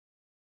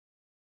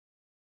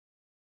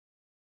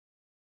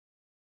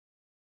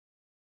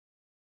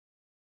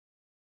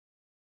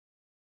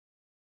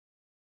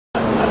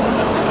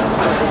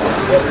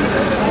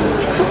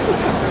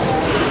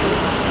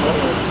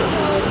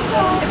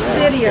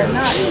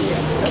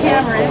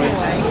camera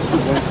anyway.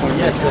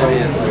 Yes, it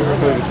is.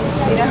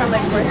 You know how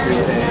much work it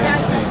is?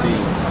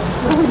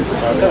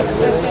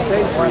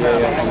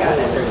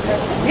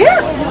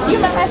 Yes, you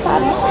met my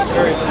father.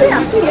 Yeah.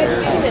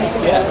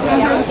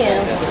 I'm Kim.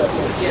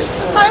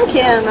 I'm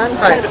Kim. I'm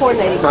kind of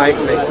coordinating. Mike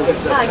Mason.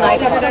 Hi,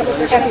 Mike.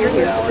 Happy you're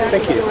here.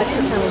 Thank you. So much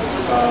for coming.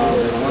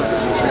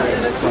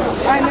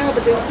 I know,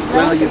 but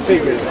Well, you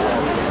figured.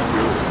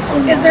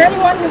 is there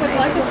anyone who would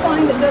like a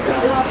sign that doesn't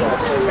have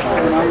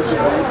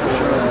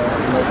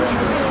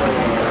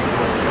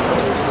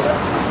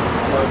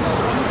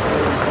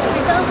we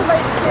found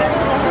somebody to carry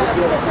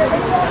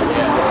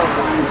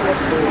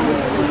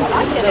I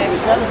get it.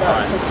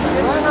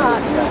 Why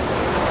not?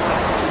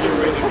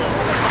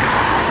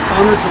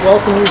 Honored to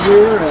welcome you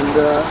here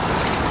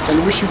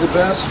and wish you the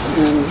best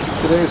in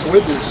today's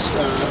witness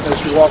as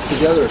you walk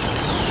together.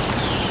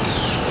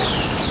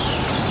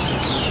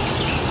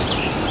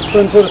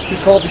 Friends, let us be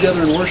called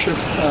together in worship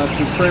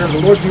through prayer. The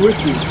Lord be with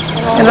you.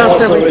 And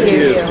also with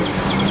you.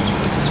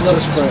 Let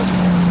us pray.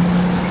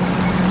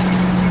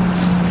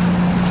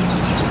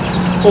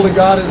 Holy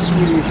God, as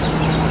we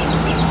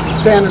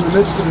stand in the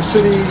midst of the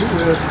city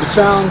with the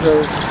sound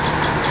of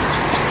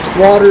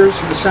waters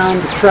and the sound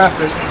of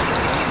traffic,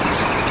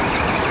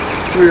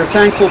 we are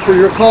thankful for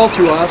your call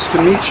to us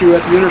to meet you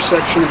at the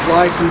intersection of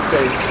life and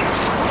faith.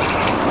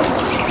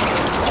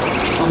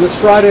 On this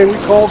Friday we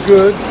call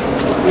good,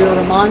 we are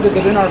reminded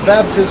that in our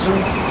baptism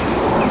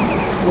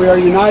we are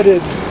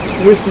united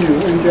with you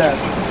in death,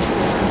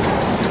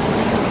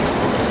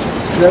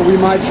 that we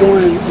might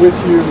join with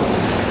you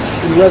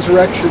in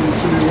resurrection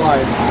to new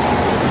life.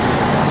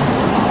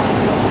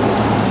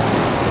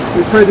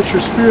 We pray that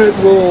your Spirit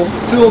will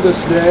fill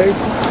this day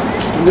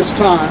and this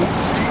time,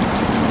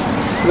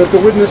 that the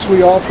witness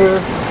we offer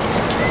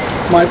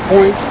might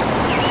point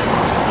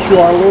to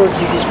our Lord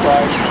Jesus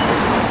Christ,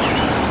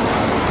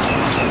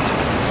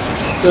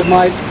 that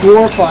might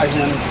glorify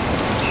him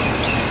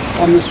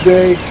on this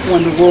day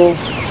when the world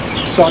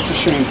sought to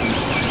shame him.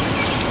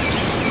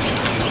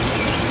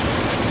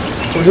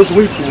 For his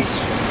weakness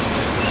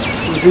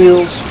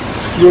reveals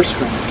your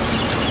strength,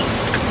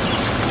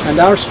 and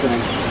our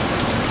strength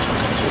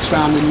is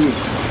found in you.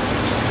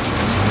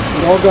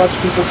 And all God's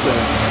people say,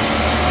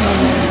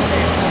 Amen.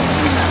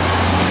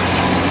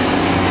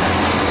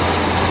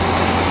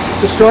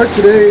 To start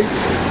today, I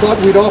thought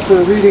we'd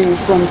offer a reading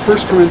from 1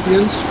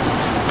 Corinthians,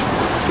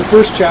 the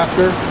first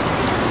chapter.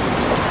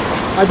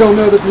 I don't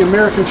know that the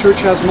American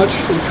church has much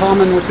in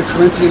common with the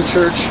Corinthian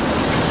church.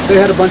 They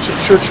had a bunch of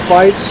church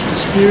fights,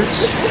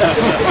 disputes.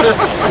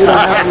 We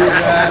don't have any of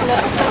that.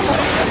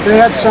 They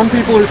had some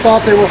people who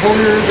thought they were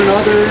holier than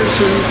others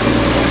and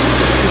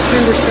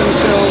distinguished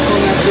themselves on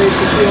that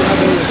basis. We don't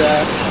have any of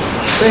that.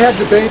 They had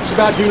debates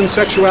about human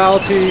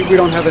sexuality. We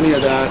don't have any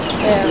of that.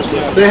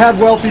 Yeah. They had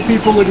wealthy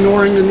people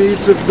ignoring the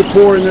needs of the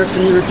poor in their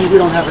community. We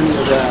don't have any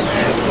of that.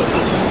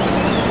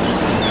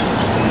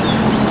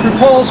 Through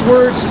Paul's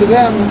words to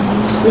them,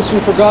 listen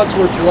for God's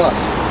word to us.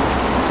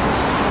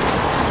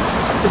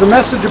 For the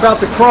message about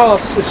the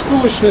cross is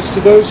foolishness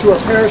to those who are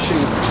perishing,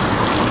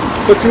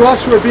 but to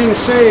us who are being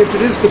saved,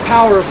 it is the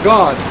power of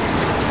God.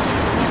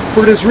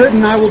 For it is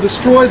written, I will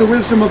destroy the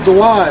wisdom of the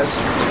wise,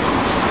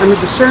 and the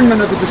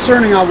discernment of the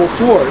discerning I will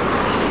thwart.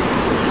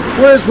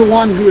 Where is the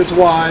one who is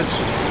wise?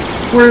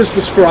 Where is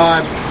the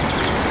scribe?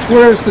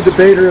 Where is the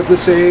debater of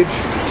this age?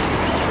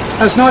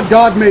 Has not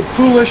God made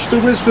foolish the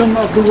wisdom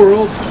of the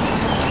world?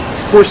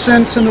 For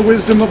since in the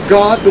wisdom of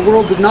God the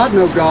world did not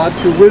know God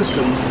through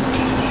wisdom,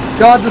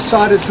 God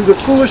decided through the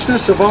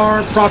foolishness of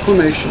our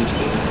proclamation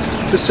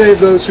to save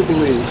those who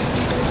believe.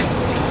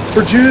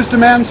 For Jews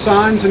demand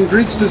signs and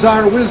Greeks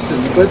desire wisdom,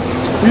 but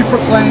we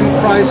proclaim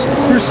Christ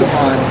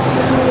crucified,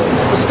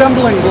 a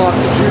stumbling block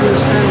to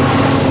Jews and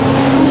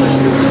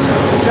foolishness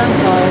to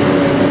Gentiles,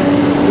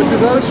 but to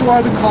those who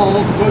are the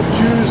called, both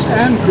Jews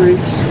and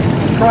Greeks,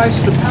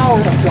 Christ the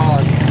power of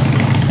God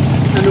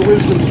and the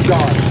wisdom of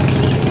God.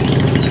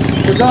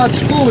 For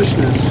God's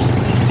foolishness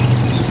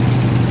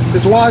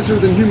is wiser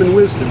than human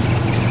wisdom,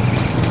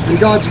 and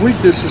God's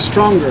weakness is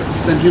stronger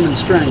than human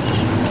strength.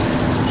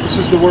 This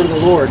is the word of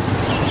the Lord.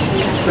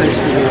 Thanks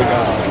be to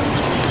God.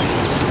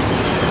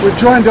 We're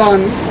joined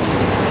on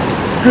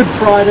Good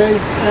Friday,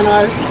 and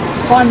I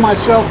find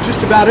myself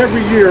just about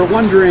every year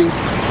wondering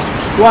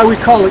why we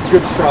call it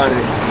Good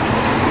Friday.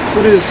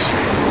 What is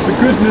the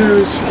good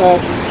news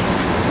of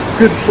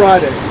Good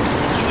Friday?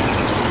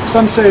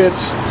 Some say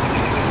it's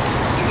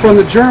from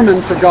the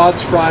German for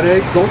God's Friday,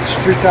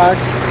 Gottesfreitag,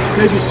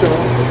 maybe so.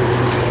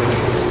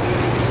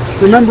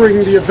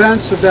 Remembering the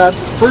events of that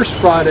first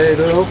Friday,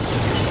 though,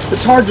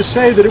 it's hard to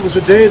say that it was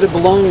a day that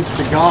belonged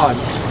to God.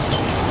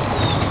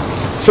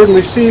 It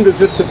certainly seemed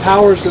as if the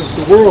powers of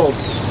the world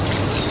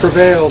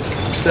prevailed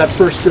that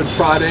first Good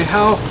Friday.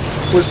 How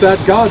was that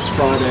God's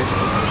Friday?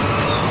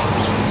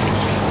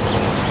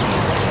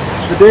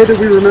 The day that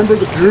we remember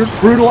the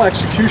brutal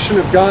execution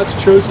of God's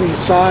chosen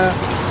Messiah,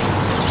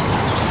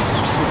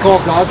 we call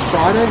God's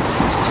Friday?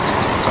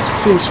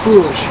 Seems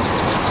foolish.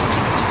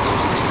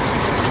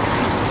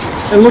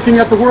 And looking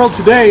at the world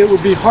today, it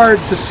would be hard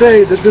to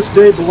say that this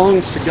day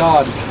belongs to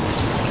God.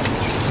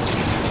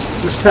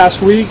 This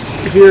past week,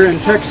 here in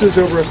Texas,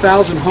 over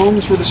 1,000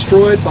 homes were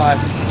destroyed by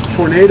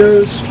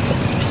tornadoes.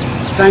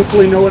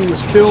 Thankfully, no one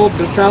was killed,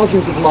 but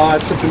thousands of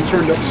lives have been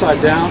turned upside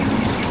down.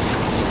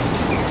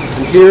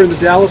 And here in the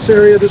Dallas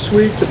area this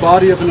week, the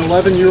body of an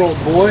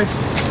 11-year-old boy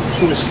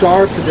who was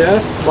starved to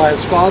death by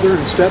his father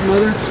and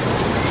stepmother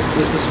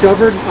was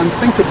discovered.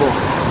 Unthinkable,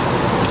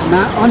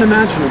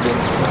 unimaginable.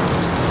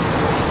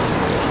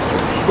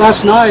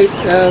 Last night,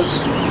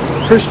 as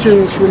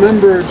Christians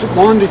remembered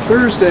Maundy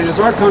Thursday, as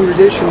our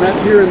congregation met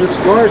here in this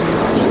garden,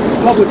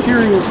 a public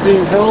hearing was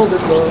being held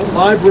at the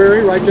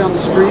library right down the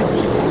street,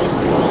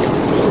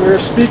 where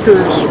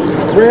speakers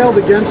railed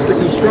against the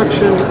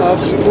construction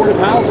of supportive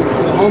housing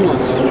for the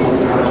homeless.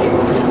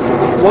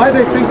 Why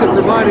they think that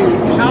providing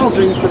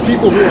housing for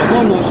people who are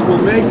homeless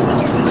will make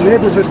the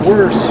neighborhood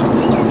worse,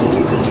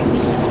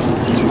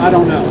 I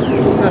don't know.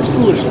 That's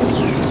foolishness.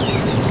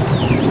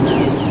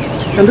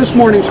 And this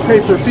morning's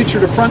paper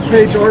featured a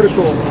front-page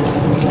article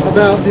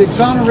about the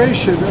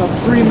exoneration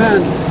of 3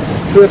 men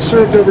who have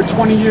served over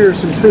 20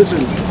 years in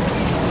prison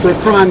for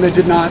a crime they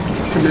did not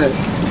commit.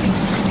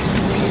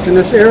 In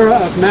this era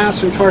of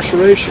mass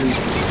incarceration,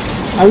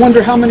 I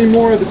wonder how many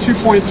more of the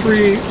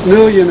 2.3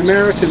 million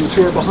Americans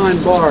who are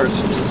behind bars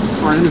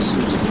are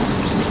innocent.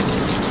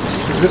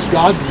 Is this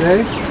God's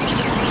day?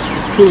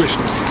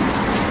 Foolishness.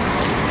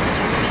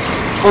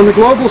 On the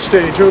global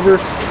stage, over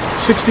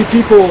 60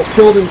 people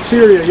killed in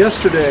Syria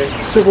yesterday,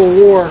 civil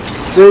war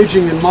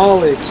raging in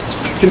Mali,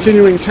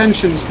 continuing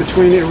tensions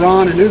between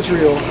Iran and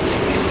Israel.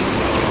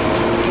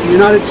 The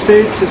United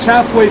States is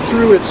halfway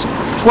through its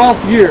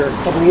 12th year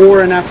of a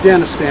war in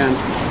Afghanistan,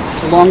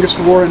 the longest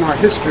war in our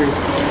history.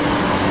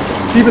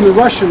 Even the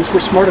Russians were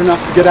smart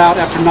enough to get out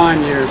after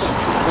 9 years.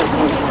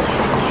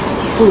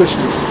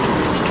 Foolishness.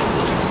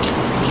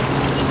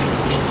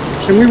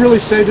 Can we really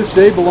say this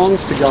day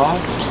belongs to God?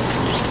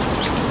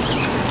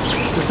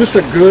 Is this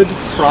a good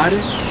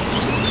Friday?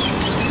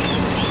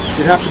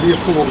 You'd have to be a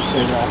fool to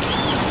say that.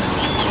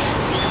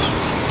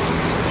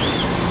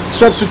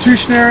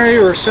 Substitutionary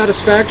or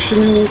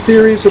satisfaction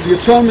theories of the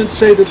atonement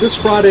say that this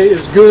Friday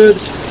is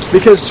good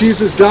because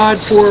Jesus died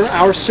for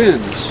our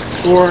sins,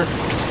 or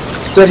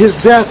that his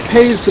death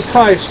pays the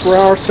price for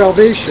our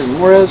salvation,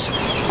 or as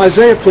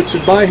Isaiah puts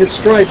it, by his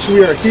stripes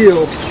we are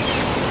healed.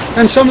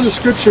 And some of the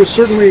scriptures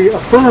certainly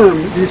affirm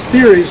these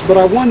theories, but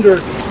I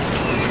wonder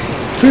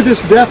who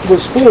this death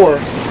was for.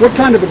 What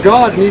kind of a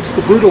God needs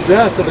the brutal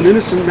death of an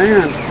innocent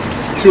man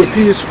to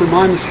appease for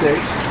my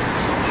mistakes?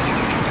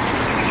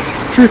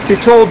 Truth be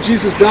told,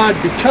 Jesus died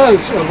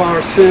because of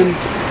our sin,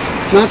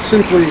 not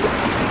simply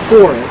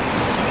for it.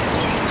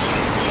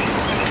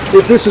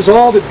 If this is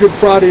all that Good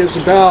Friday is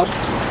about,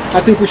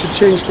 I think we should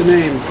change the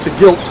name to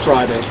Guilt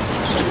Friday,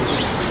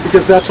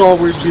 because that's all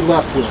we'd be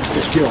left with,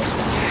 is guilt.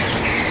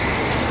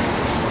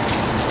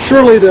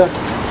 Surely the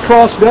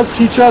cross does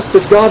teach us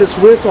that God is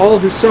with all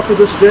who suffer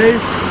this day,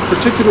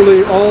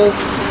 particularly all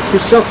who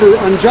suffer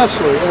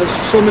unjustly, as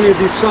so many of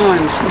these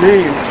signs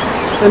name.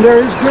 And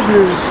there is good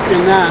news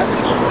in that.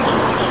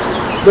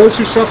 Those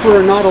who suffer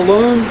are not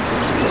alone.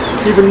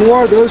 Even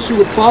more, those who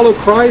would follow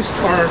Christ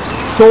are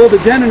told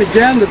again and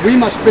again that we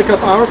must pick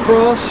up our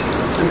cross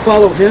and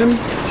follow him.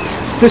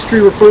 History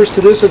refers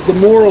to this as the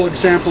moral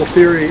example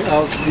theory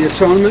of the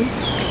atonement.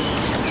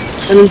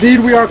 And indeed,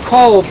 we are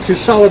called to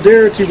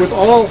solidarity with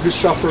all who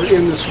suffer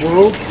in this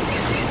world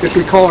if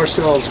we call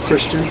ourselves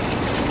Christian.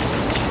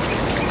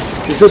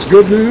 Is this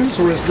good news,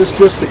 or is this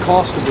just the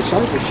cost of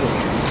discipleship?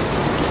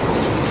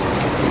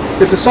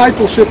 If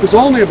discipleship is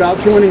only about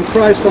joining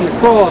Christ on the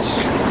cross,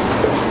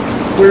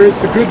 where is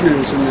the good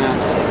news in that?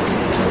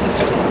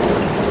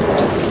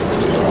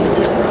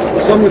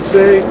 Some would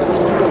say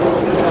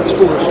that's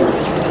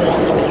foolishness.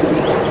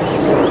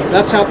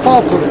 That's how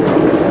Paul put it.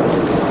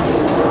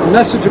 The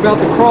message about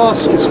the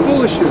cross is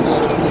foolishness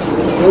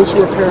to those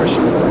who are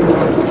perishing.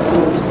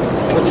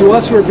 But to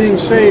us who are being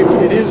saved,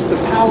 it is the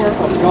power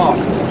of God.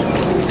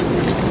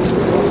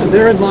 And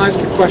therein lies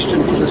the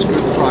question for this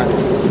Good Friday.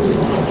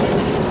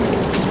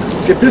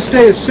 If this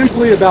day is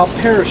simply about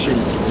perishing,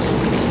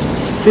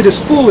 it is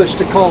foolish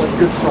to call it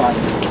Good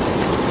Friday.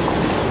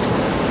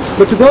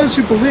 But to those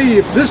who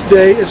believe, this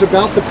day is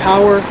about the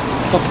power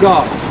of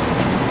God.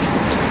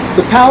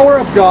 The power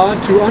of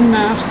God to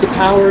unmask the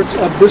powers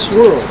of this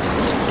world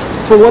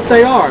for what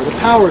they are, the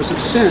powers of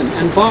sin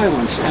and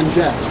violence and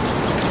death.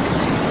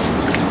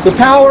 The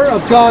power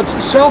of God's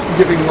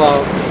self-giving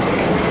love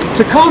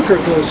to conquer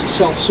those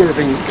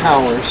self-serving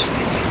powers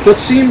that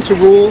seem to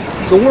rule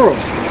the world.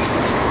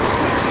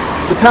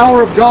 The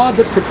power of God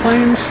that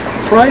proclaims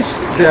Christ's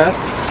death,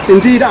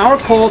 indeed our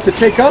call to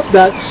take up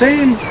that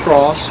same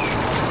cross,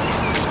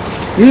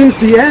 means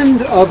the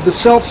end of the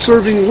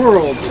self-serving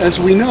world as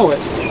we know it.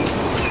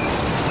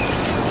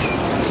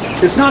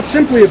 It's not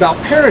simply about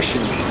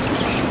perishing.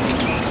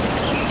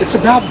 It's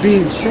about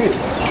being saved.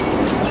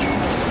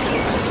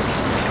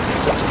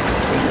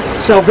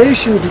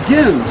 Salvation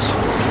begins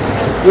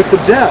with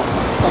the death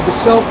of the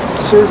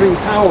self-serving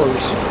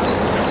powers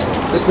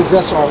that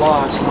possess our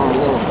lives and our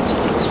world.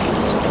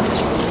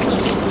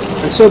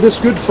 And so this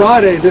Good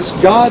Friday, this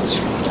God's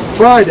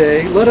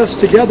Friday, let us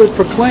together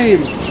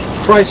proclaim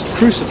Christ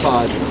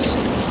crucified,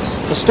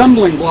 a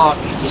stumbling block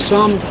to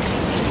some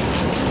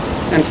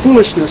and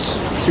foolishness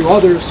to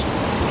others,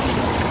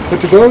 but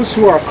to those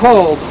who are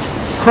called,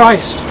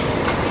 Christ,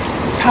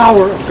 the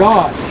power of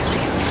God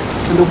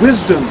and the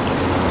wisdom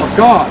of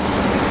God.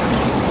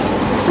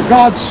 For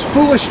God's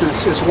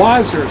foolishness is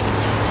wiser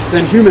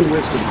than human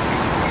wisdom,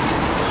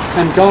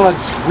 and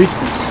God's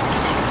weakness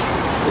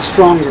is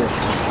stronger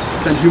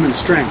than human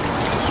strength.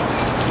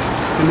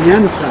 In the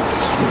end,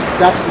 friends,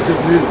 that's the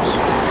good news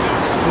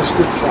this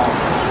Good Friday.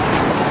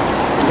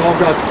 And all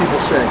God's people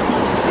say,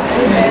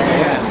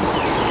 Amen.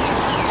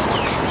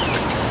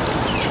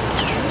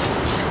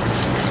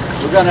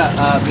 We're going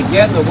to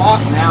begin the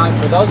walk now,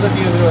 and for those of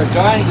you who are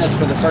joining us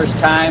for the first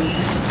time,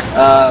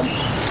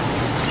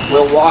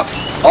 we'll walk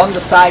on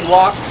the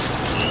sidewalks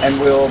and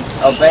we'll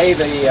obey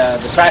the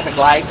traffic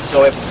lights.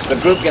 So if the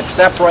group gets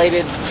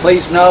separated,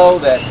 please know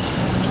that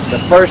the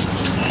first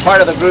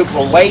part of the group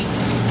will wait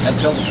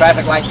until the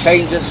traffic light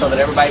changes so that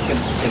everybody can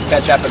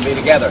catch up and be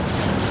together.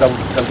 So,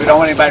 because we don't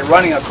want anybody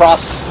running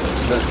across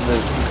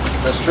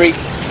the street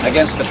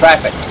against the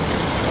traffic.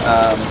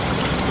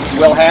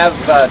 We'll have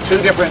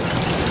two different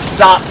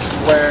stops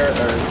where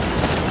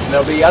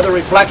there'll be other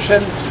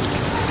reflections,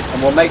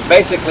 and we'll make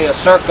basically a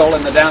circle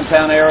in the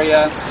downtown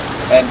area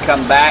and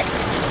come back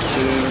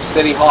to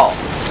City Hall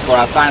for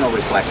our final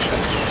reflection.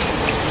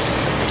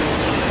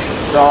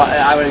 So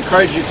I would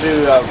encourage you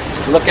to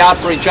look out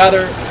for each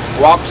other,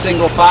 walk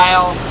single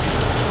file,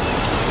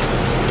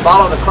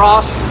 follow the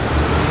cross,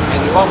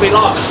 and you won't be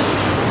lost.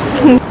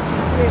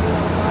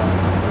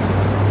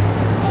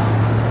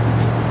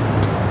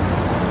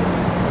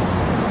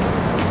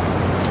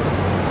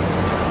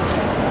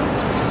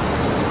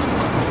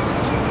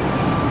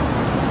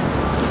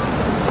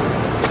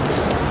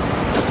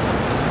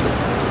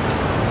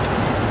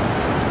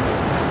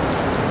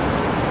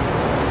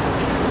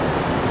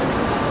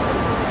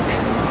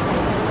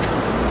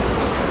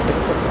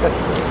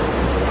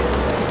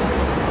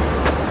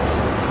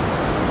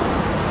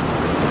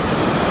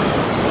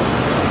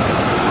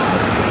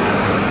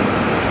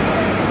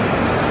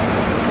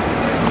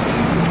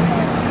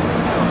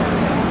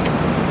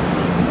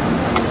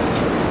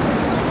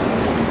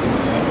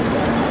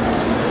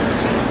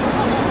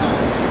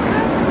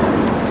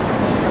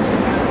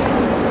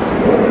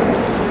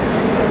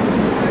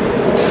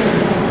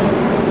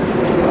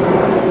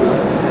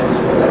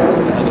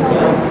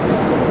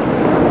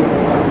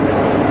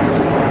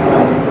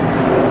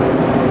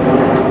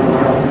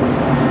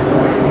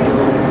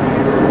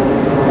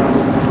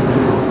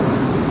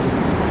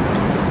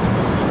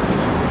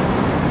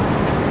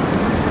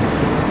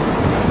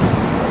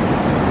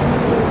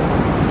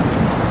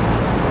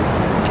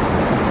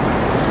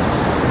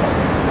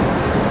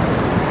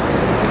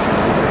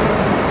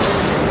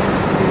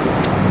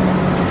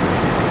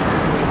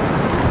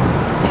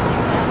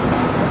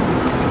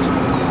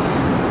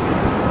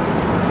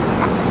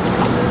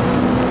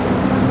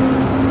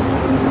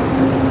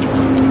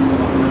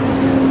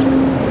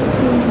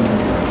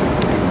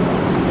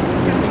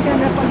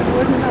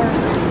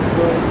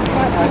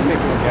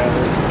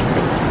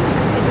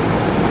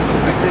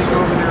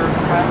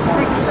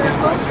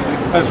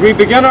 As we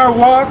begin our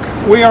walk,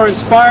 we are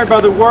inspired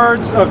by the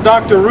words of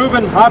Dr.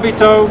 Ruben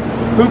Habito,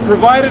 who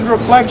provided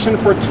reflection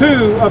for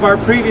two of our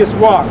previous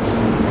walks.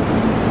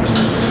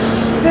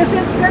 This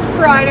is Good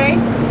Friday.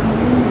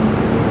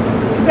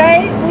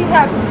 Today we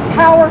have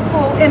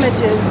powerful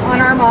images on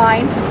our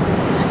mind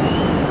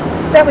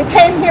that we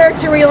came here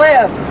to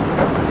relive.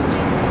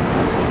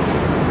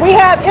 We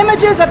have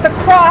images of the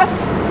cross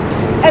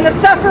and the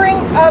suffering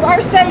of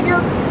our Savior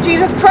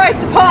Jesus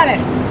Christ upon it.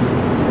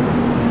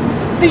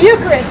 The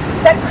Eucharist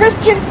that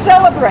Christians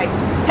celebrate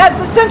has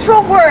the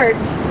central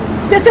words,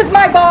 "This is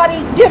my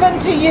body given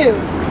to you.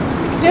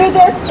 Do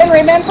this in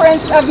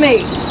remembrance of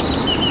me."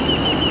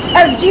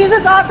 As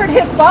Jesus offered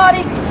his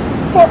body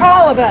for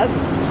all of us,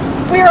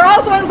 we are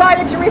also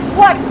invited to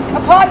reflect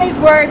upon these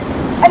words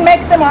and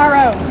make them our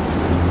own.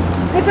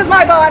 This is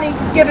my body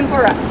given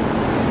for us.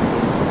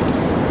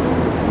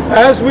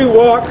 As we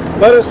walk,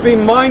 let us be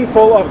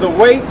mindful of the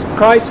weight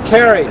Christ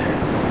carried.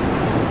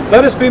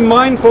 Let us be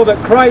mindful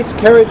that Christ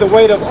carried the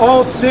weight of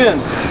all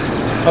sin,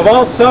 of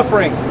all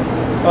suffering,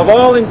 of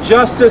all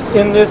injustice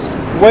in this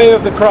way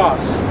of the cross.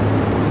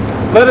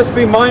 Let us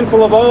be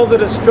mindful of all the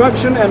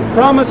destruction and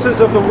promises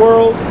of the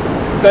world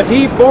that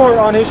he bore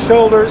on his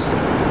shoulders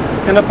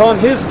and upon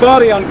his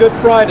body on Good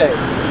Friday.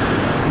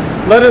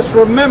 Let us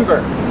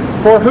remember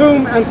for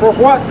whom and for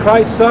what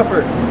Christ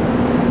suffered,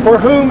 for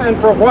whom and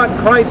for what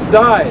Christ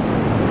died,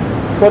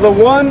 for the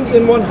 1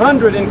 in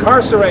 100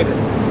 incarcerated,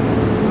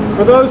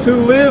 for those who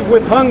live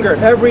with hunger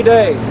every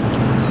day,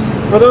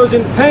 for those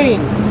in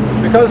pain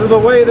because of the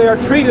way they are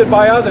treated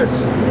by others.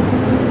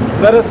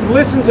 Let us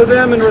listen to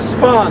them and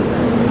respond,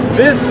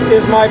 "This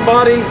is my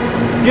body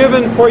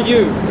given for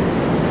you."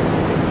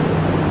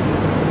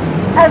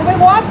 As we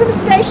walk from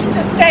station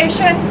to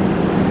station,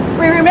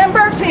 we remember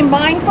to be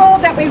mindful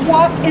that we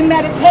walk in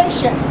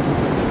meditation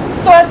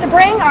so as to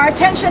bring our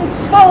attention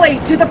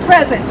fully to the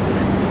present.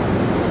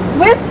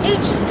 With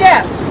each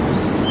step,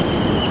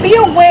 be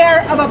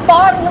aware of a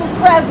bodily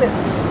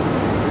presence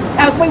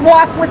as we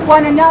walk with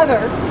one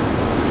another,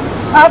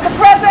 of the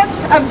presence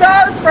of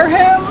those for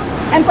whom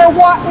and for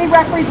what we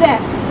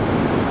represent.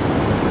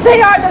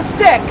 They are the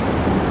sick,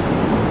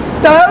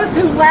 those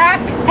who lack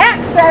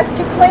access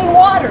to clean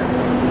water,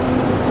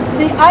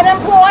 the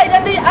unemployed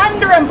and the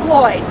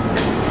underemployed,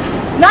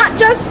 not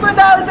just for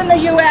those in the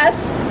U.S.,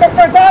 but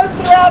for those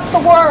throughout the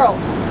world.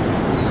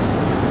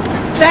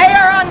 They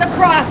are on the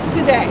cross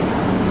today.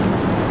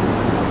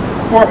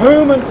 For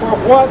whom and for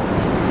what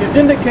is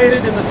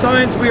indicated in the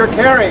signs we are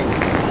carrying.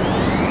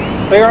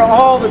 They are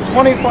all the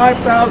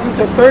 25,000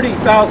 to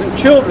 30,000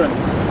 children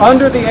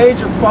under the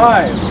age of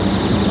 5,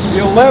 the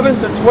 11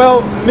 to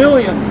 12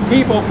 million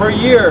people per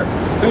year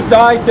who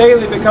die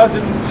daily because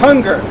of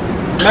hunger,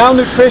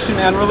 malnutrition,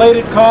 and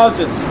related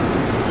causes.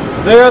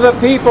 They are the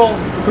people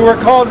who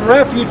are called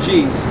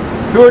refugees,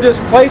 who are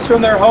displaced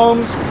from their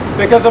homes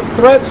because of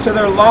threats to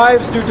their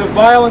lives due to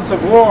violence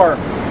of war,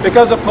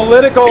 because of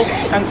political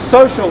and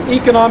social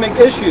economic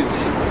issues.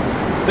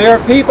 They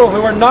are people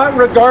who are not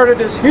regarded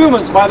as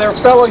humans by their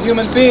fellow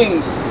human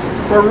beings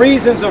for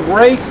reasons of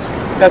race,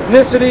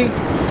 ethnicity,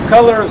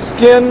 color of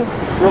skin,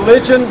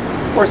 religion,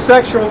 or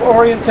sexual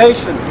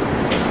orientation.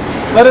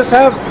 Let us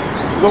have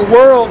the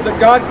world that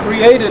God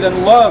created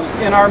and loves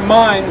in our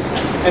minds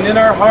and in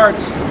our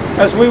hearts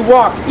as we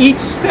walk each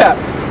step.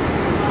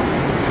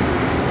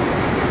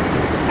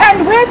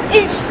 And with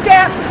each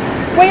step,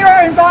 we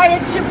are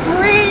invited to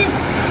breathe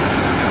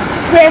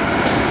with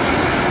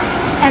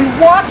and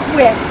walk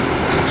with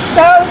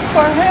those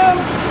for whom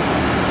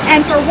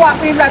and for what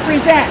we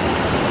represent.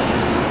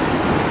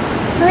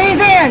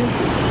 Breathe in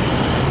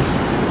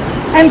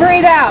and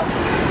breathe out,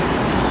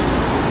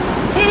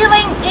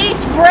 feeling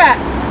each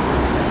breath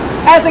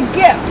as a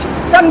gift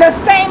from the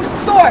same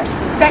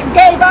source that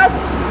gave us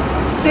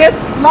this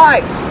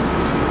life.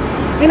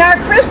 In our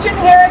Christian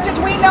heritage,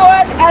 we know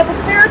it as a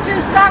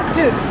spiritus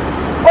sanctus,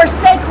 or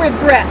sacred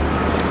breath.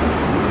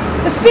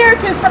 The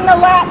spiritus from the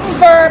Latin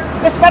verb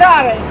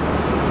respirare,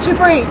 to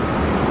breathe.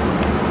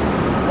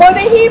 Or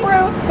the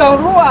Hebrew, the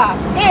ruah,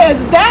 is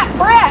that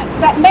breath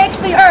that makes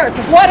the earth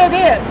what it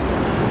is.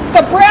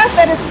 The breath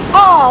that is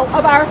all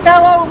of our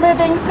fellow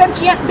living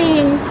sentient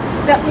beings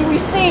that we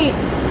receive.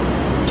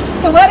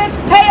 So let us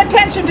pay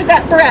attention to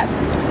that breath,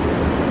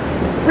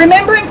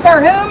 remembering for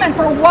whom and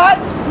for what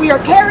we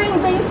are carrying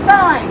these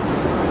signs,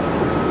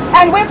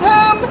 and with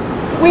whom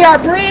we are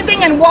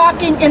breathing and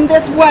walking in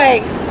this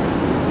way.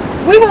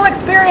 We will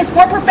experience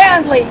more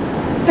profoundly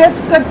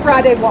this Good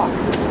Friday walk.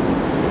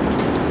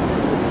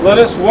 Let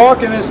us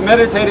walk in this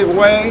meditative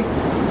way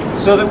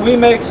so that we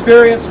may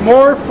experience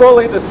more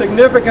fully the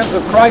significance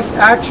of Christ's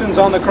actions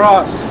on the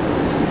cross.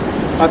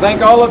 I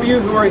thank all of you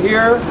who are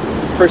here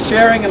for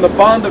sharing in the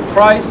bond of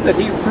Christ that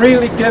He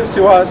freely gives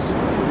to us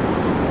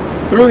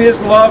through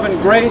His love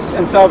and grace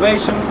and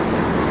salvation,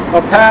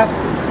 a path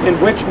in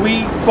which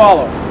we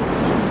follow.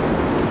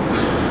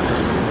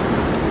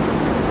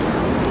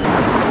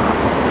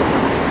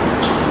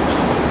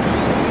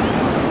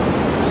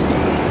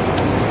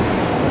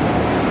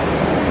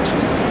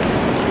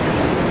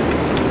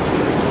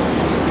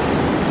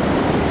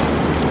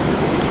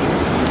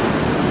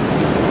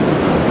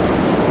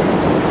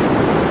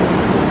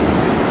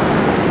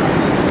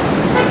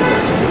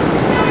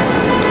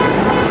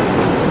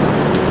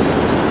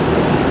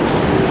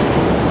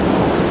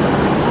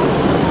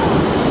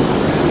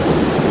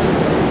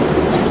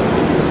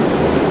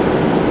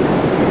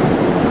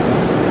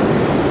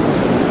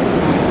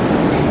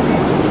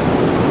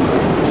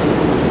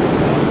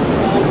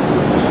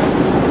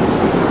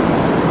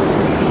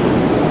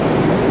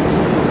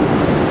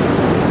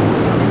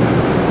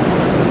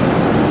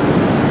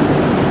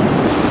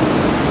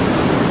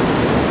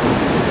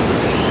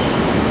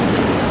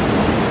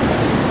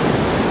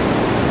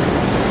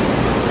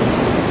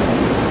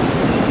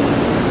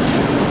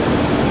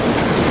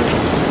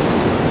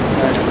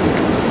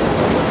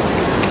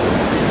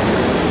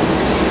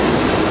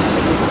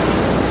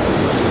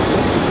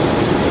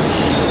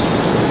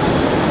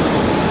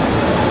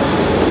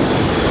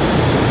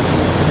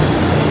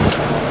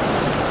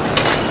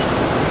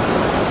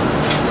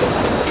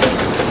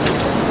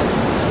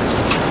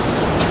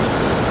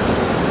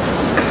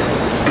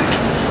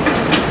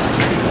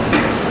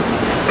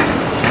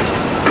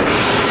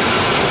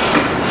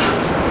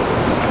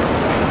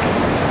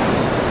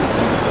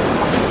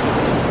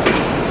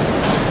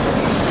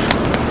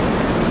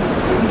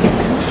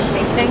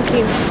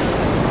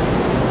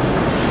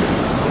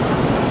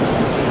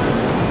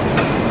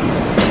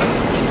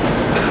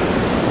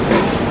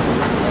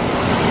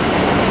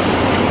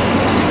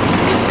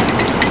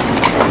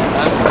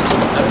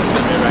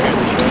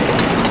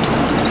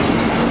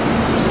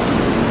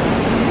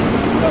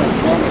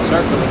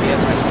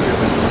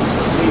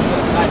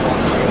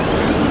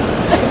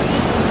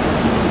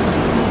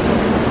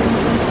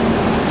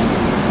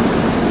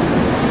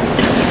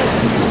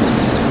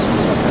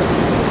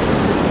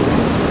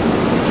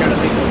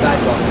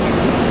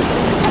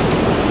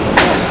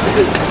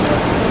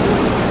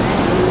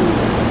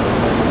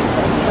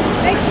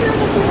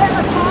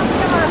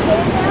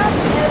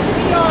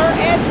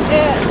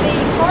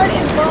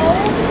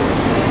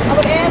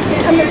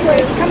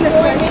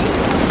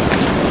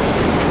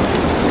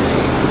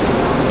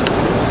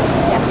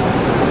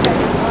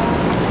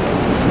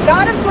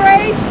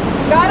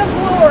 God of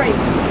glory,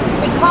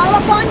 we call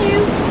upon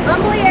you,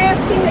 humbly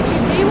asking that you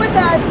be with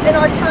us in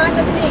our time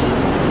of need.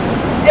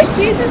 As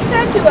Jesus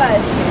said to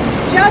us,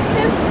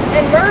 justice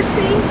and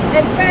mercy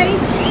and faith,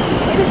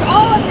 it is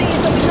all of these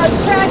that we must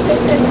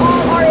practice as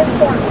all are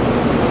important.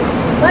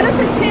 Let us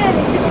attend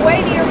to the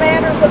weightier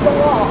matters of the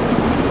law.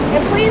 And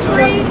please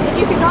read, and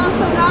you can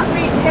also not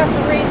read, have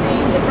to read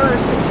the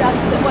verse, but just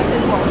what's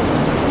involved.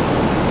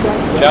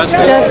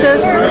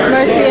 Justice,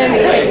 mercy, and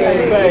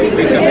faith.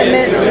 We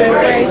commit to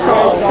embrace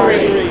all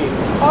three.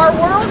 Our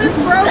world is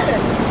broken,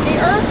 the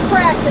earth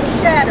cracked and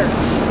shattered,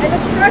 and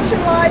destruction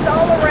lies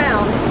all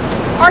around.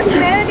 Our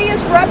humanity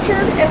is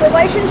ruptured and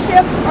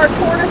relationships are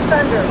torn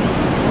asunder.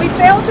 We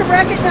fail to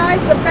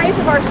recognize the face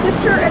of our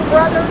sister and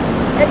brother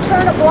and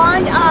turn a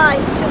blind eye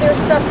to their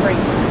suffering.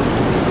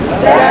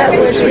 That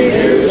which we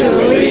do to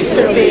the least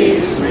of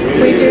these,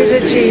 we do to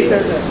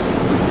Jesus.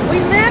 We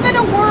live in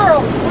a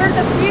world where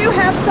the few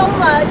have so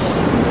much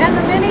and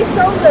the many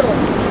so little,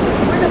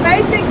 where the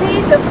basic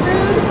needs of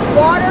food,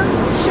 water,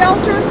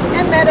 shelter,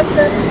 and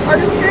medicine are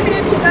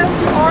distributed to those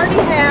who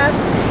already have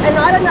and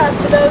not enough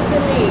to those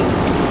in need.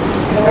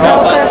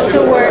 Help us to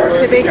work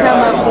to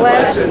become a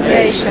blessed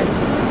nation.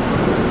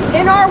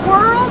 In our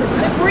world,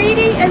 the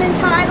greedy and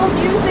entitled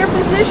use their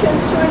positions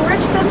to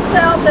enrich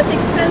themselves at the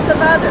expense of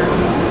others.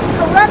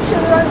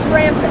 Corruption runs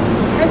rampant,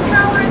 and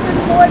power is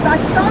employed by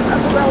some of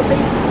the wealthy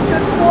to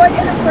exploit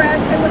and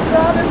oppress and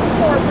withdraw their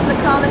support from the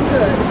common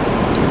good.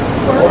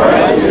 For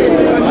unto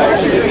whom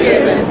much is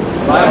given,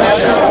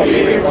 much shall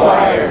be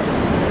required.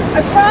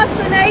 Across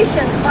the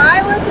nation,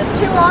 violence is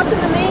too often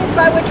the means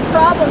by which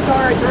problems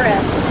are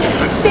addressed.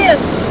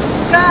 Fist,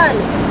 gun,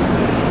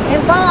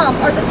 and bomb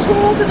are the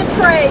tools of the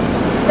trades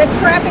that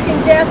traffic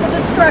in death and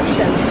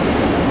destruction.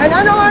 An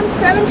unarmed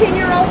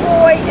 17-year-old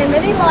boy and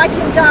many like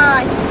him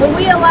die when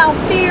we allow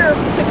fear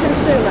to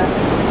consume us.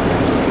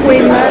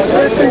 We must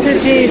listen to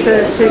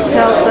Jesus, who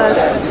tells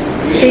us,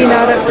 "Be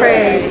not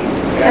afraid,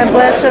 and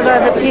blessed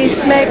are the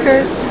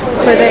peacemakers,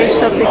 for they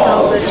shall be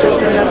called the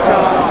children of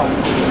God."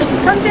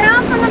 Come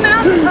down from the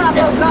mountaintop,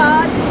 O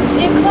God.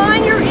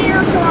 Incline your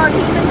ear to our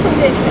human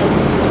condition.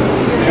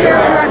 Hear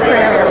our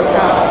prayer, O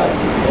God,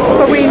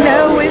 for we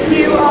know with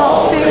you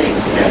all things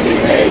can be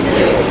made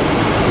new.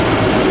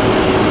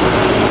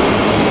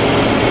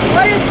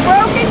 What is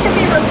broken can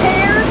be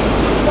repaired.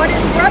 What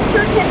is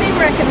ruptured can be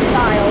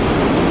reconciled.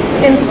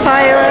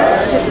 Inspire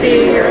us to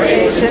be your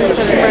agents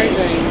of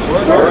mercy,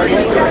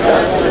 Working for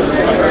justice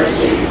and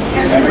mercy,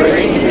 and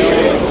bringing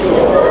healing to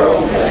a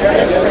world that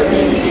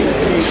desperately needs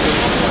it.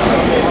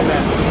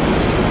 Amen.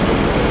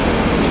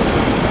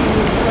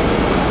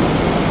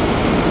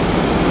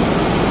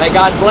 May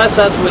God bless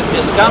us with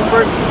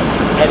discomfort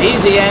and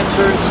easy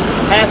answers,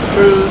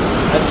 half-truths,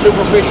 and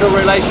superficial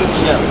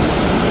relationships,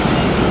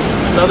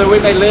 so that we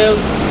may live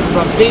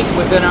from deep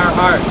within our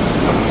hearts.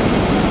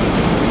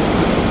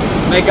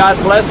 May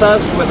God bless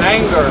us with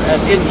anger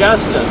and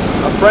injustice,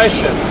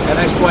 oppression and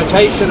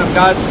exploitation of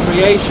God's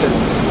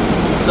creations,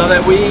 so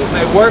that we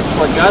may work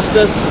for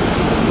justice,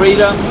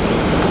 freedom,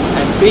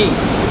 and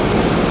peace.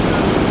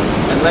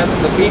 And let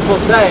the people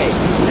say,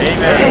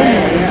 Amen.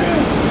 Amen.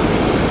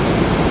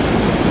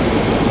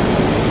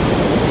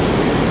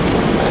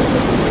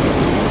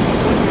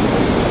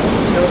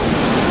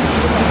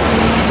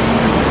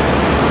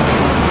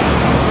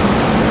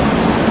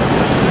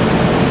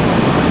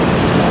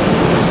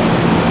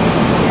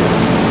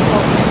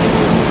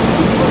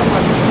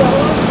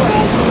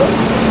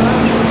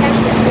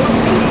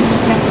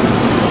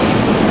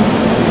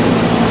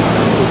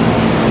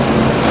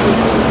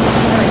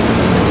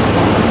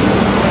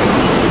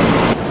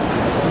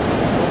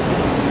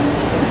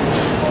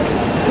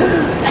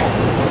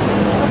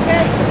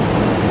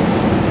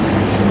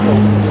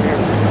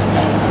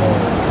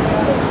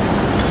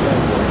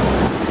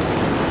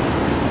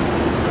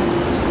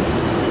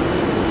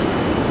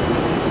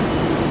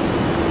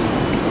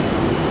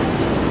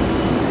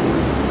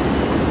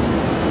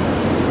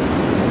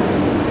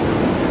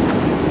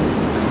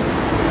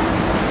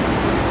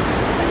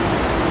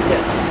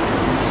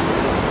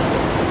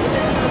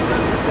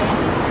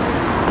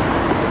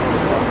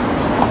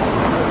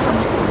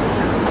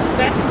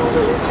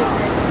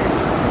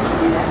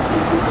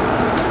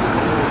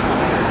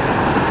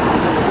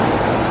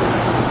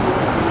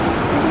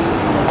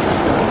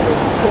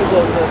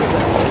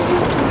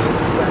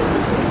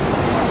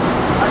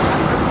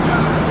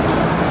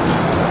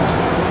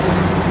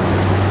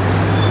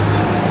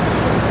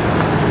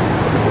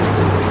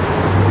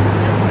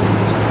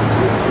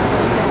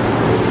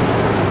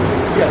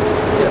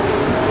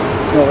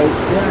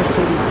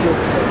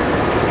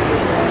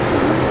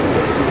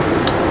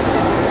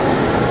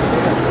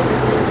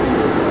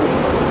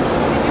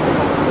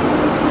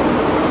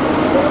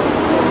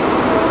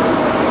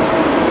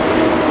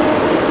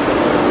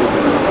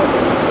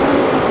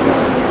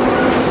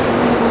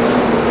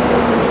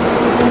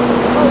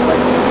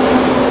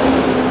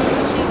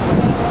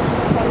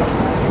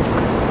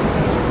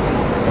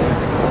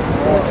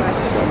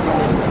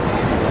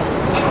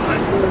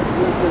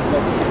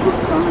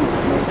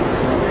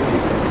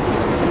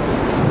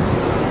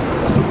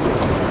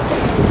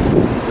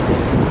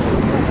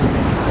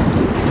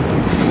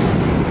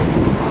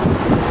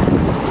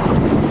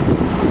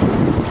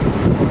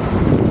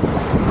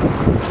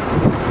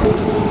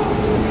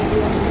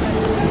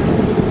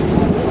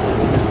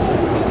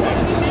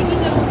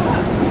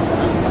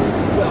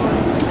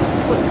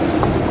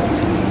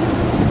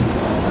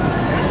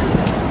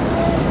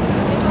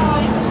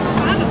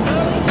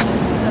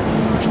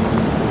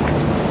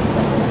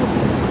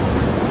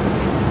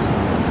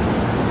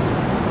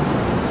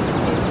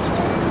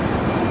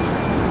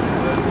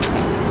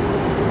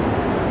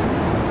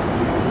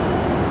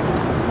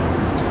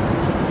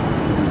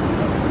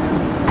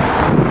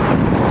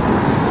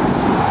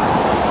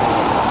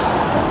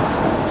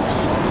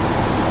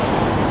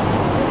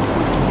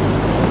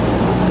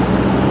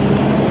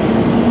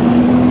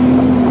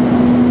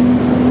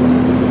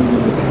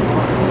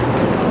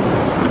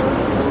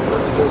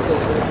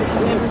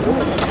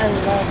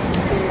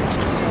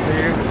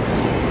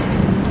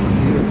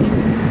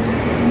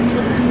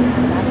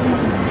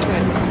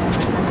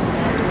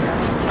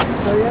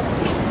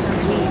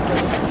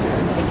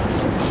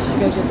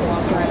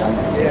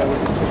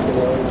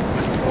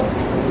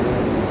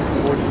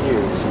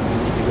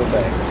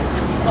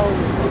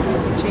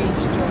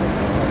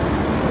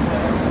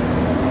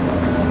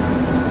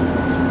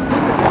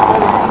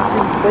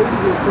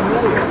 vaguely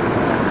familiar.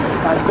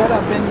 I bet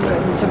I've been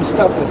in some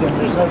stuff with him,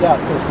 there's no doubt,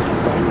 because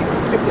when he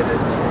depicted it,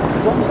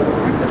 it's almost like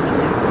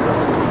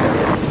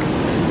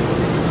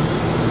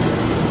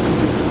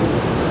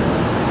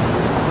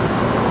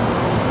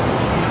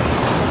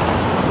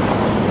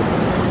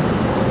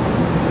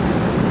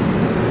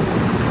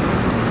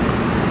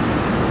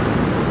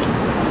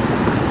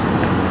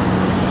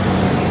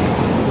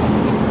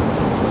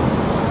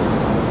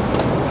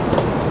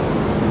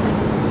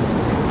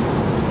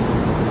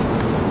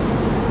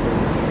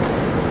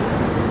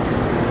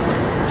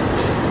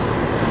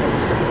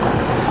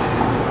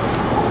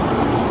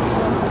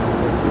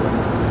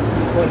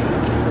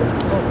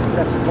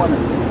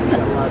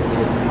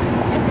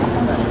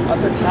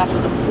top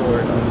of the floor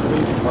of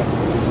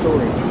three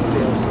stories.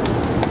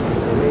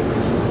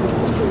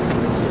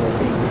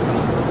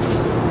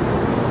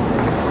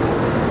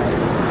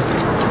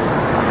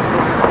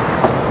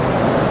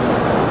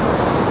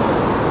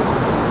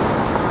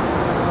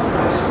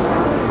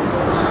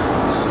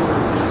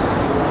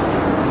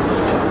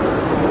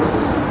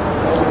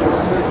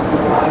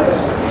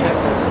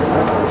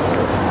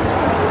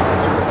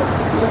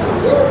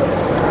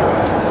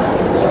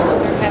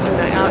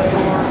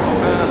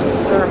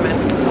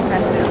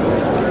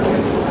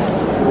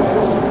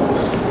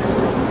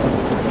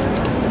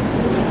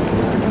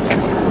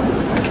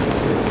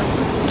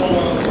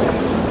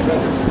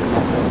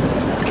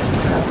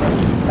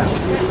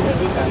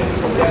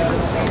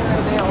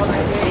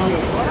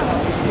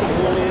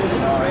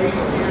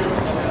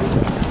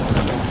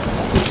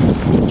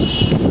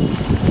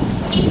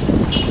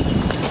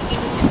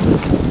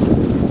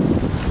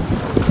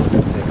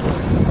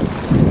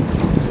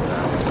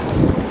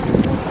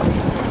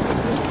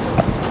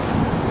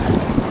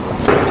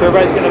 So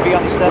everybody's going to be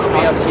on the step,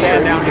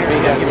 stand down here.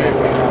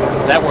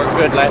 That worked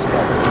good last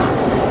time.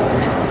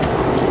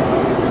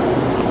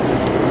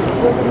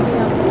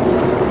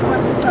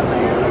 What's this up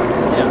there?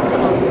 Yeah.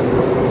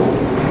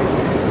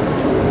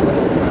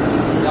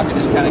 Y'all can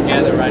just kind of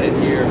gather right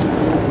in here.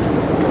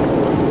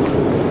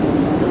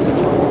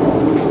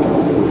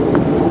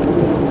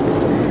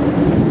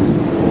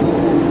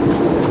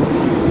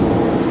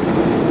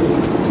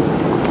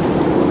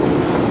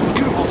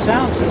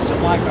 Sound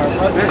system like our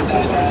brothers and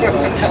sisters over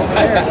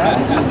there.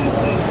 That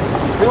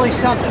was really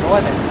something,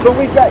 wasn't it? But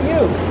we've got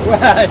you.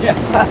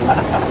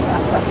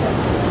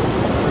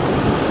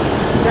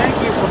 Thank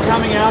you for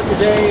coming out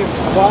today,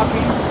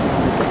 walking.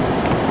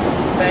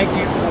 Thank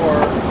you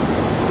for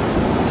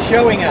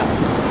showing up.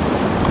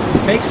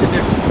 It makes a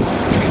difference.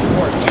 It's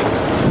important.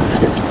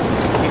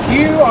 If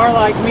you are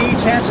like me,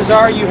 chances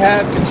are you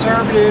have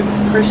conservative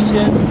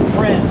Christian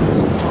friends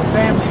or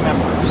family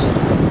members.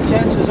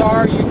 Chances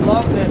are you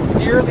love them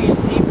dearly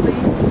and deeply,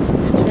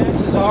 and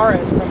chances are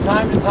from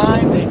time to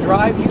time they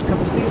drive you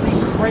completely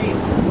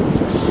crazy.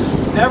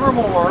 Never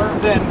more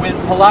than when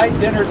polite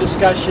dinner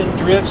discussion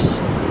drifts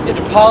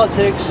into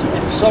politics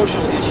and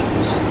social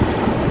issues,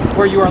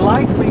 where you are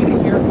likely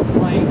to hear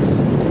complaints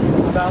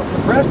about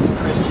progressive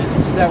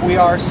Christians that we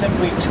are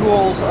simply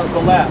tools of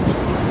the left.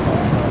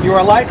 You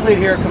are likely to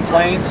hear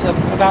complaints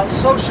about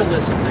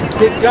socialism and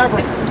big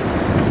government,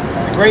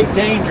 great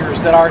dangers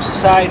that our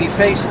society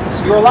faces.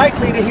 You are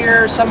likely to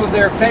hear some of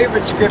their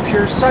favorite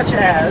scriptures, such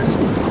as,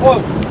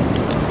 quote,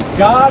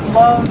 God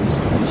loves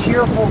a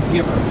cheerful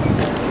giver.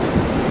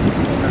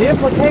 The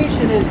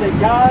implication is that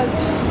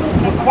God's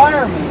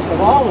requirements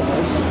of all of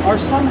us are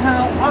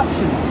somehow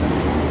optional.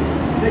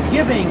 That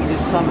giving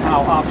is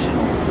somehow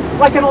optional.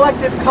 Like an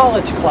elective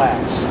college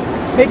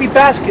class, maybe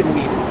basket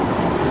weaving.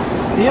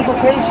 The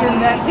implication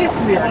that if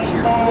we are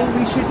cheerful,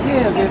 we should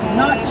give. If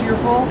not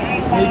cheerful,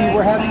 maybe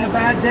we're having a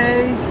bad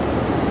day,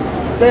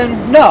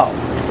 then no.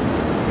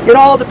 It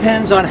all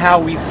depends on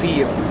how we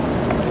feel.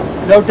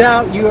 No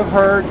doubt you have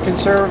heard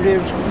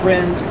conservative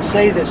friends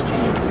say this to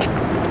you.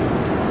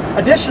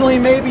 Additionally,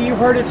 maybe you've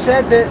heard it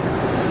said that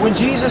when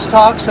Jesus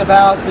talks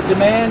about the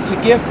demand to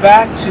give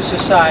back to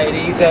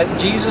society, that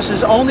Jesus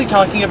is only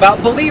talking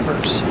about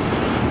believers.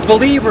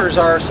 Believers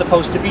are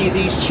supposed to be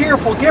these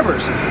cheerful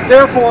givers.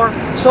 Therefore,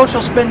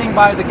 social spending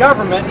by the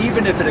government,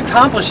 even if it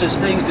accomplishes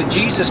things that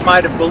Jesus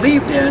might have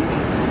believed in,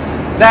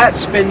 that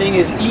spending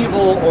is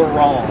evil or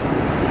wrong.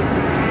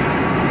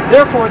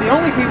 Therefore, the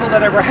only people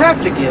that ever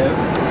have to give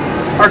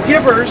are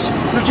givers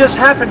who just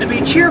happen to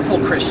be cheerful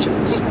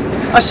Christians.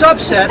 A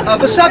subset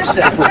of a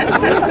subset.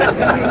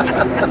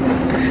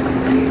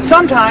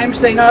 Sometimes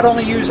they not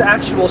only use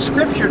actual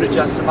scripture to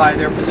justify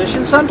their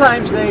position,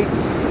 sometimes they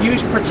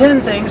use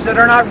pretend things that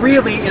are not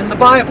really in the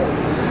Bible.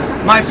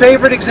 My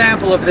favorite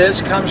example of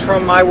this comes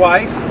from my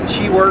wife.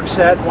 She works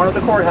at one of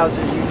the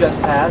courthouses you just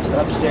passed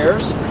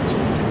upstairs,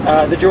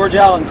 the George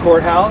Allen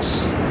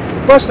Courthouse.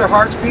 Bless their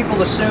hearts,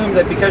 people assume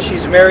that because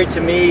she's married to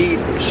me,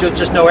 she'll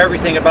just know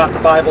everything about the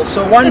Bible.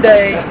 So one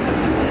day,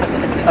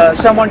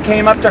 someone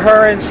came up to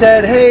her and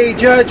said, "Hey,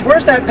 Judge,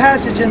 where's that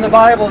passage in the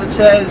Bible that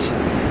says,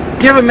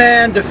 give a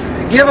man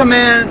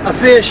a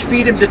fish,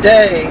 feed him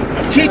today.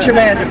 Teach a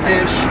man to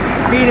fish,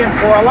 feed him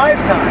for a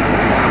lifetime."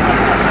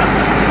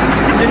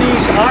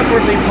 Denise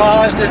awkwardly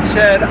paused and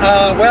said,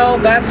 well,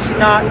 that's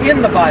not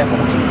in the Bible.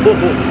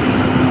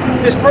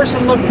 This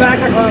person looked back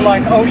at her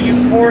like, oh,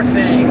 you poor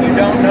thing, you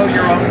don't know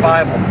your own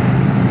Bible.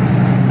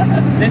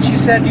 Then she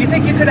said, do you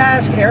think you could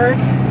ask Eric?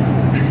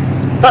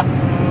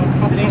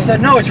 And he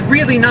said, no, it's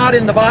really not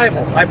in the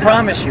Bible, I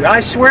promise you.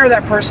 I swear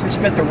that person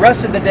spent the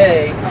rest of the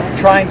day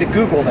trying to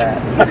Google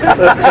that.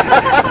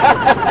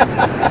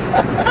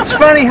 It's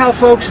funny how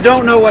folks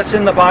don't know what's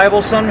in the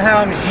Bible,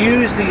 sometimes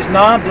use these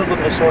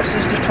non-biblical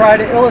sources to try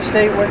to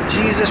illustrate what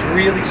Jesus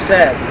really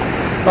said.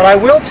 But I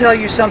will tell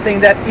you something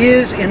that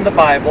is in the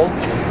Bible.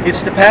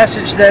 It's the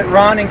passage that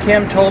Ron and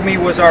Kim told me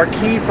was our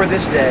key for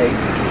this day.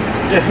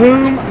 To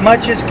whom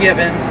much is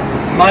given,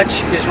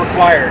 much is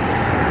required.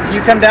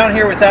 You come down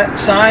here with that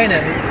sign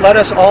and let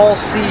us all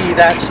see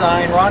that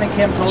sign. Ron and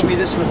Kim told me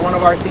this was one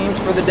of our themes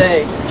for the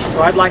day,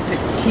 so I'd like to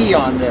key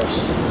on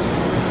this.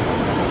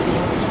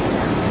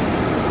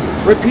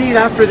 Repeat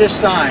after this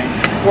sign.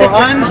 For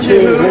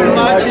unto whom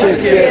much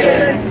is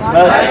given,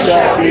 much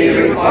shall be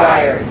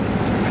required.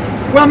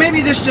 Well,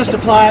 maybe this just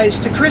applies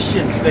to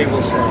Christians, they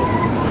will say.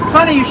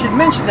 Funny you should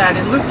mention that.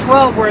 In Luke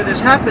 12, where this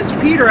happens,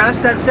 Peter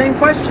asks that same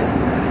question.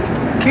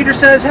 Peter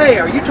says, hey,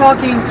 are you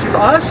talking to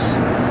us?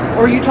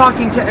 Or are you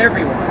talking to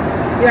everyone?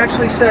 He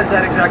actually says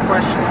that exact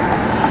question.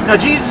 Now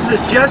Jesus has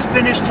just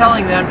finished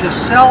telling them to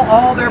sell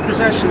all their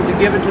possessions and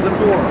give it to the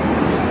poor.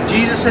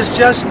 Jesus has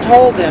just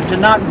told them to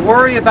not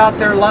worry about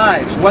their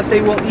lives, what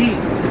they will eat,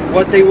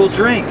 what they will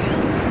drink.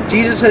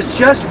 Jesus has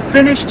just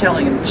finished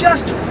telling them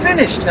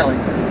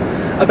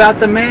about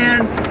the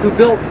man who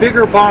built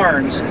bigger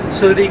barns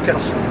so that he could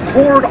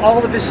hoard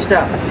all of his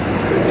stuff.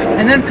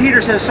 And then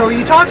Peter says, so are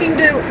you talking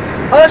to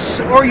us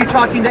or are you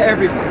talking to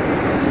everyone?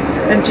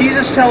 And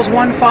Jesus tells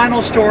one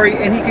final story,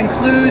 and he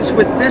concludes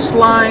with this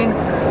line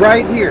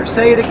right here.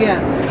 Say it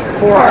again.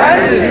 For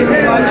unto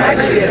whom much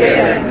is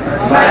given,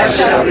 much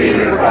shall be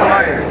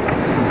required.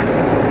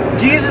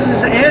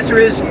 Jesus' answer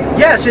is,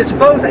 yes, it's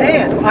both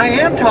and. I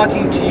am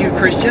talking to you,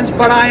 Christians,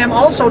 but I am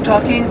also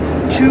talking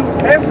to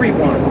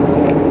everyone.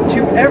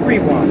 To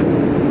everyone.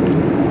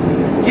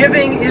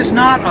 Giving is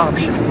not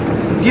optional.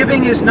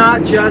 Giving is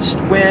not just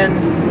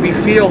when we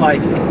feel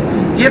like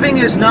it. Giving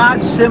is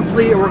not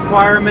simply a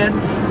requirement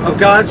of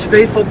God's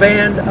faithful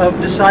band of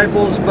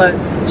disciples, but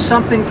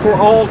something for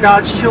all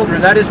God's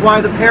children. That is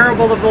why the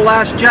parable of the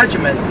Last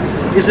Judgment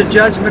is a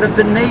judgment of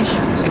the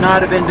nations,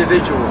 not of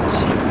individuals.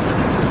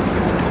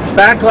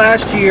 Back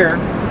last year,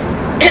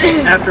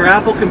 after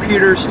Apple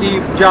computer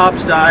Steve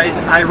Jobs died,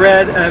 I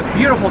read a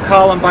beautiful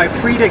column by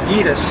Frida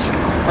Gitas,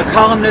 a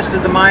columnist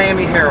of the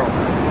Miami Herald.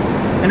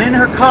 And in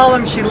her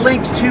column, she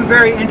linked two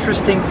very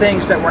interesting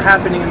things that were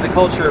happening in the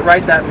culture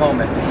right that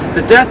moment.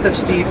 The death of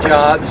Steve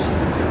Jobs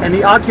and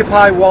the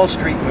Occupy Wall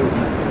Street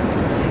movement.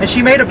 And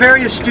she made a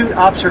very astute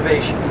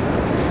observation.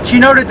 She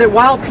noted that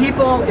while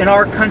people in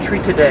our country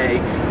today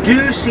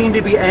do seem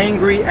to be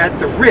angry at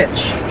the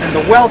rich and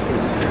the wealthy,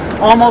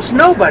 almost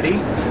nobody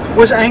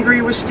was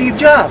angry with Steve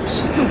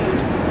Jobs.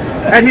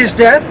 At his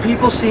death,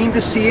 people seem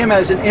to see him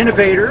as an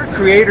innovator,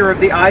 creator of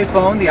the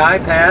iPhone, the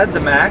iPad,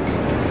 the Mac.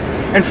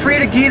 And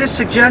Frida Gitas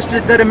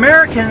suggested that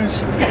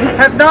Americans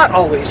have not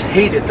always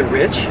hated the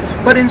rich,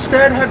 but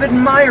instead have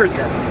admired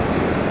them,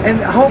 and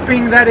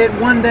hoping that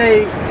one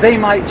day they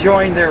might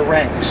join their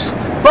ranks.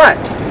 But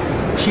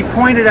she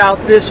pointed out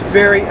this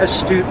very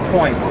astute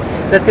point,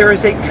 that there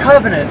is a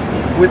covenant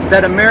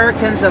that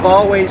Americans have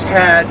always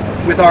had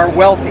with our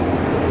wealthy,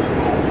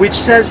 which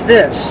says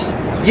this: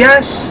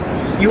 yes,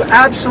 you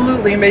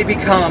absolutely may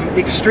become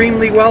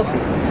extremely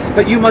wealthy,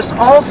 but you must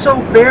also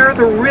bear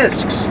the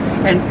risks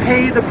and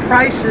pay the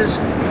prices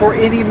for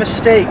any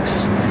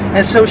mistakes.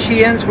 And so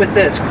she ends with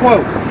this,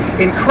 quote,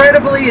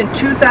 incredibly, in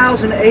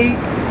 2008,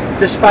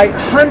 despite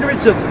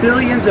hundreds of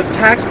billions of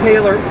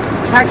taxpayer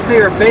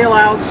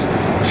bailouts,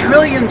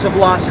 trillions of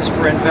losses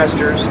for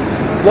investors,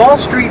 Wall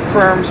Street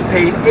firms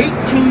paid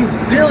 $18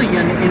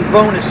 billion in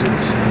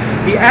bonuses.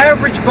 The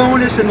average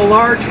bonus in the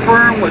large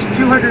firm was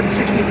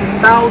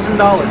 $265,000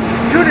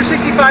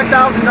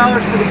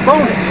 for the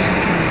bonus.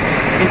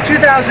 In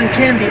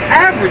 2010, the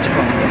average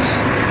bonus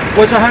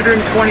was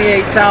 $128,000.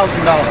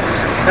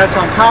 That's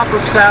on top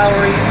of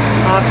salary,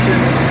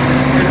 options,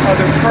 and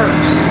other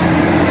perks.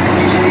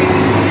 You see,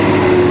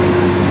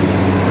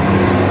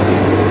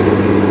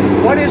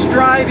 what is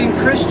driving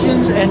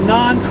Christians and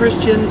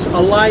non-Christians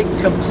alike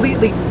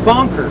completely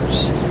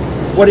bonkers,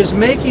 what is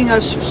making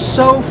us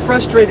so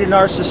frustrated in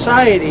our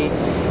society,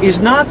 is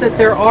not that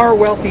there are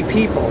wealthy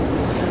people,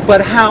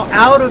 but how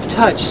out of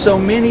touch so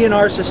many in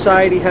our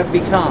society have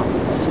become.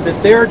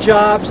 That their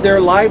jobs, their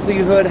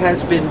livelihood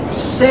has been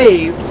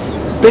saved,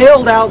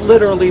 bailed out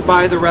literally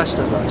by the rest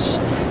of us.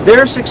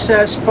 Their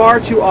success far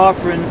too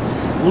often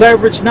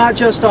leveraged not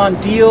just on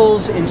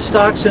deals in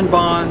stocks and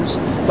bonds,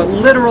 but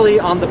literally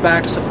on the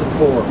backs of the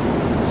poor.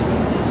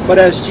 But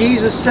as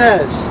Jesus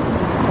says,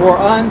 for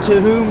unto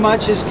whom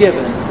much is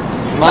given,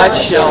 much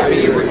shall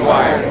be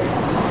required.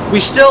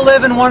 We still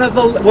live in one of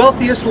the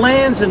wealthiest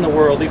lands in the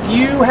world. If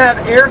you have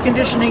air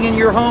conditioning in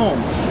your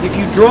home, if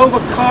you drove a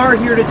car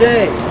here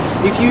today,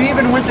 if you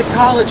even went to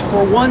college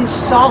for one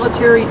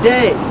solitary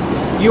day,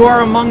 you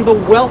are among the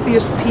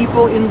wealthiest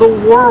people in the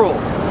world.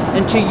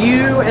 And to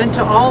you and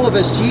to all of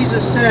us,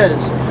 Jesus says,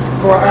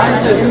 "For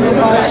unto whom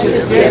much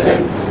is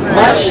given,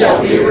 much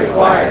shall be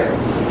required."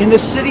 In the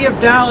city of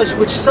Dallas,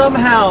 which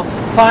somehow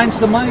finds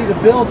the money to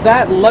build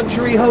that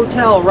luxury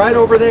hotel right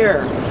over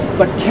there,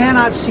 but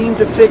cannot seem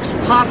to fix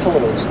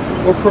potholes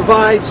or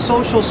provide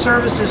social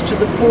services to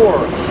the poor,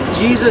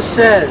 Jesus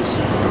says,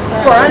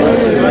 "For unto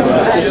whom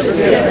much is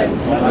given,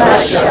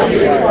 much shall be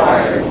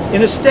required."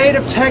 In a state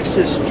of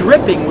Texas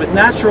dripping with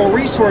natural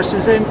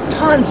resources and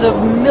tons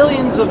of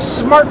millions of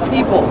smart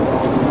people,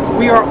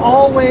 we are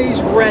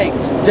always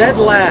ranked dead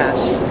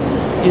last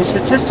in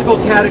statistical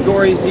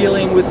categories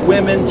dealing with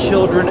women,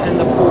 children, and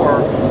the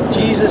poor.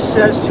 Jesus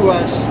says to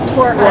us,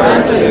 "For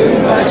unto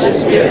whom much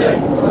is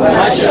given,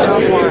 much shall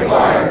be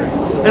required."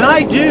 And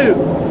I do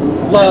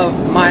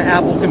love my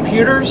Apple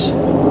computers,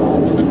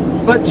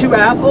 but to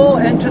Apple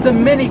and to the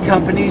many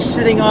companies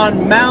sitting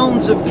on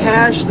mounds of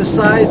cash the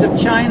size of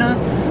China,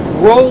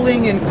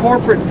 rolling in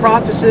corporate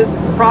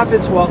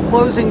profits while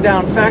closing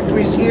down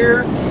factories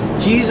here,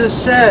 Jesus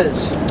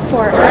says,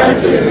 "For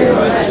unto whom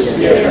much is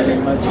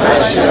given,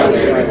 much shall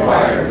be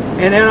required."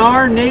 And in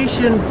our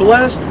nation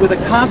blessed with a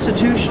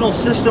constitutional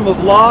system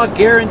of law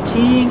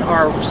guaranteeing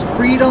our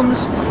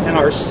freedoms and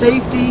our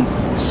safety,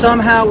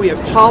 somehow we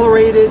have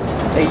tolerated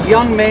a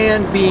young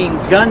man being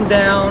gunned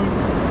down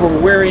for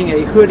wearing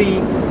a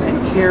hoodie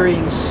and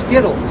carrying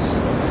Skittles.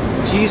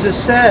 Jesus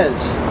says,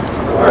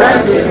 "For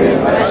unto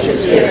whom much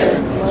is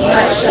given,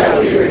 much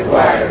shall be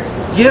required."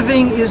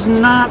 Giving is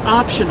not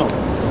optional,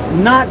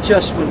 not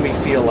just when we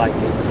feel like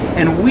it.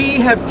 And we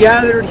have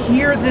gathered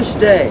here this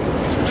day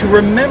to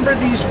remember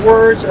these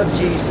words of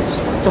Jesus,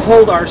 to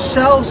hold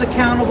ourselves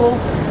accountable,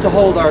 to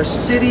hold our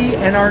city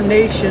and our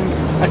nation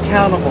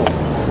accountable.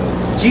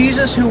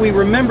 Jesus, who we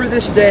remember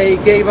this day,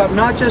 gave up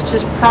not just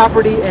his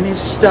property and his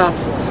stuff,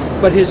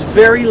 but his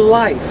very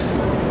life,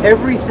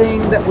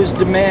 everything that was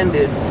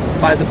demanded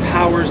by the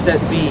powers that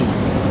be.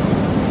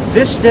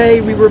 This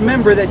day we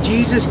remember that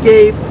Jesus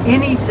gave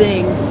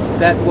anything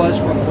that was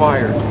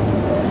required.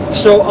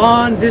 So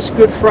on this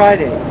Good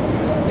Friday,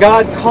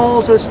 God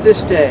calls us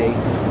this day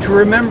to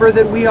remember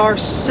that we are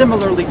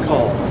similarly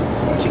called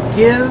to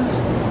give,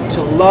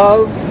 to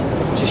love,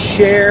 to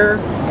share,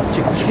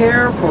 to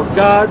care for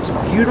God's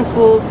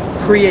beautiful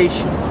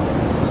creation,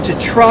 to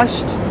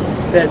trust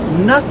that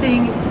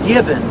nothing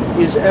given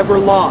is ever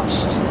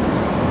lost.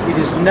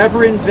 It is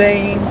never in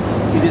vain.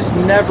 It is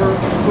never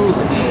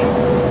foolish.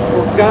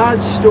 For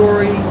God's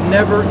story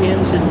never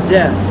ends in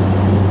death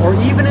or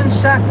even in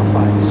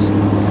sacrifice,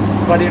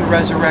 but in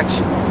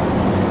resurrection.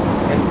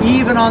 And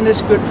even on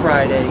this Good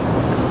Friday,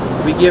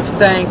 we give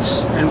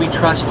thanks and we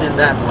trust in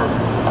that word.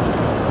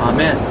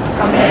 Amen.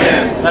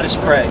 Amen. Let us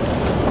pray.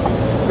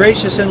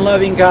 Gracious and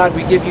loving God,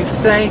 we give you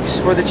thanks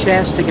for the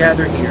chance to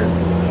gather here.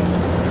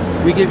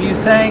 We give you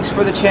thanks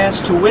for the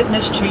chance to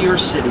witness to your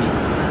city,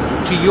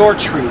 to your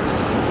truth.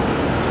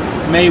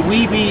 May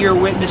we be your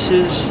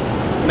witnesses.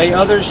 May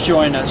others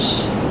join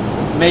us.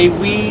 May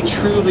we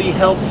truly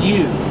help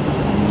you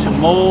to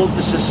mold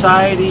the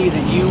society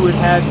that you would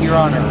have here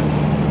on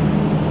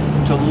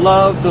earth, to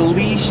love the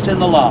least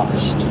and the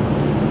lost,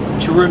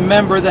 to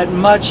remember that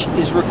much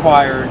is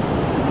required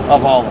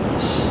of all of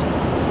us.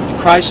 In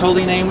Christ's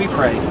holy name we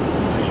pray.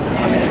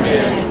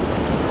 Amen.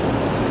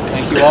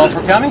 Thank you all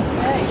for coming.